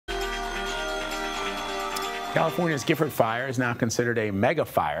California's Gifford Fire is now considered a mega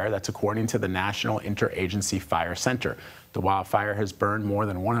fire. That's according to the National Interagency Fire Center. The wildfire has burned more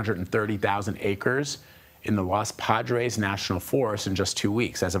than 130,000 acres in the Los Padres National Forest in just 2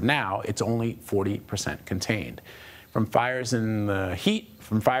 weeks. As of now, it's only 40% contained. From fires in heat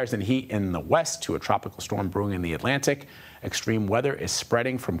in the west to a tropical storm brewing in the Atlantic, extreme weather is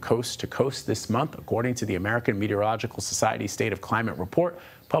spreading from coast to coast this month. According to the American Meteorological Society State of Climate Report,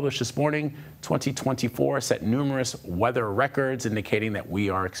 published this morning, 2024 set numerous weather records indicating that we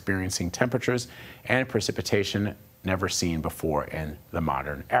are experiencing temperatures and precipitation never seen before in the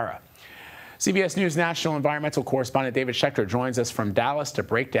modern era. CBS News national environmental correspondent David Schechter joins us from Dallas to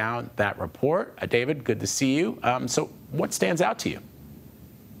break down that report. David, good to see you. So what stands out to you?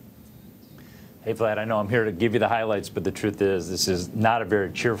 Hey, Vlad, I know I'm here to give you the highlights, but the truth is this is not a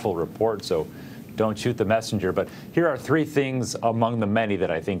very cheerful report, so don't shoot the messenger. But here are 3 things among the many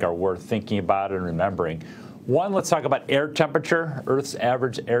that I think are worth thinking about and remembering. One, let's talk about air temperature. Earth's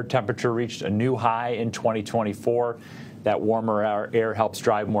average air temperature reached a new high in 2024. That warmer air helps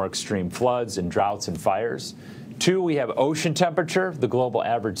drive more extreme floods and droughts and fires. 2, we have ocean temperature. The global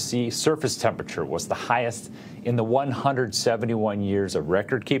average sea surface temperature was the highest in the 171 years of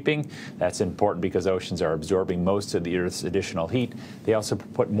record keeping. That's important because oceans are absorbing most of the Earth's additional heat. They also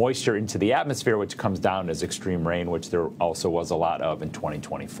put moisture into the atmosphere, which comes down as extreme rain, which there also was a lot of in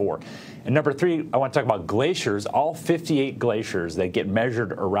 2024. And number 3, I want to talk about glaciers. All 58 glaciers that get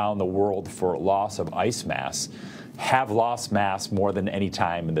measured around the world for loss of ice mass have lost mass more than any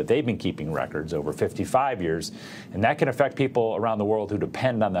time that they've been keeping records over 55 years, and that can affect people around the world who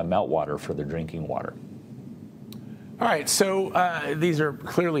depend on that meltwater for their drinking water. All right, so these are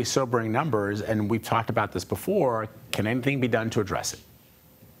clearly sobering numbers, and we've talked about this before. Can anything be done to address it?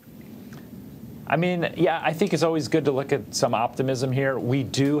 I mean, yeah, I think it's always good to look at some optimism here. We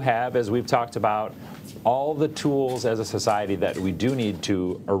do have, as we've talked about, all the tools as a society that we do need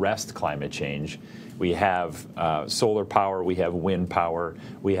to arrest climate change. We have solar power, we have wind power,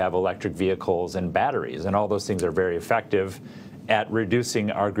 we have electric vehicles and batteries, and all those things are very effective at reducing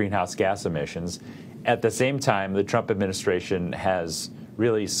our greenhouse gas emissions. At the same time, the Trump administration has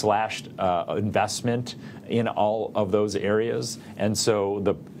really slashed investment in all of those areas, and so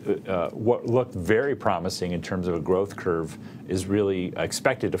what looked very promising in terms of a growth curve is really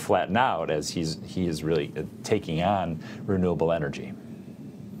expected to flatten out as he is really taking on renewable energy.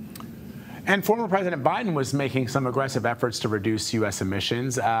 And former President Biden was making some aggressive efforts to reduce U.S.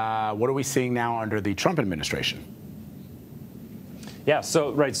 emissions. What are we seeing now under the Trump administration? Yeah,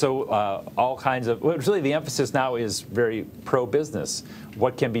 so all kinds of, well, really the emphasis now is very pro-business.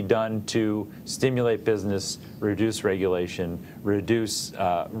 What can be done to stimulate business, reduce regulation,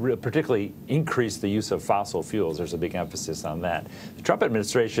 particularly increase the use of fossil fuels? There's a big emphasis on that. The Trump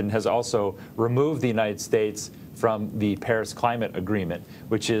administration has also removed the United States from the Paris Climate Agreement,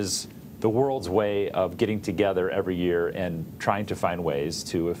 which is the world's way of getting together every year and trying to find ways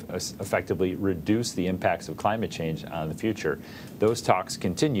to effectively reduce the impacts of climate change on the future. Those talks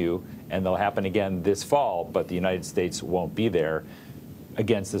continue, and they'll happen again this fall, but the United States won't be there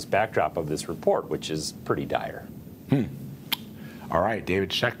against this backdrop of this report, which is pretty dire. All right, David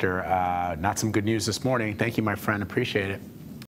Schechter, not some good news this morning. Thank you, my friend. Appreciate it.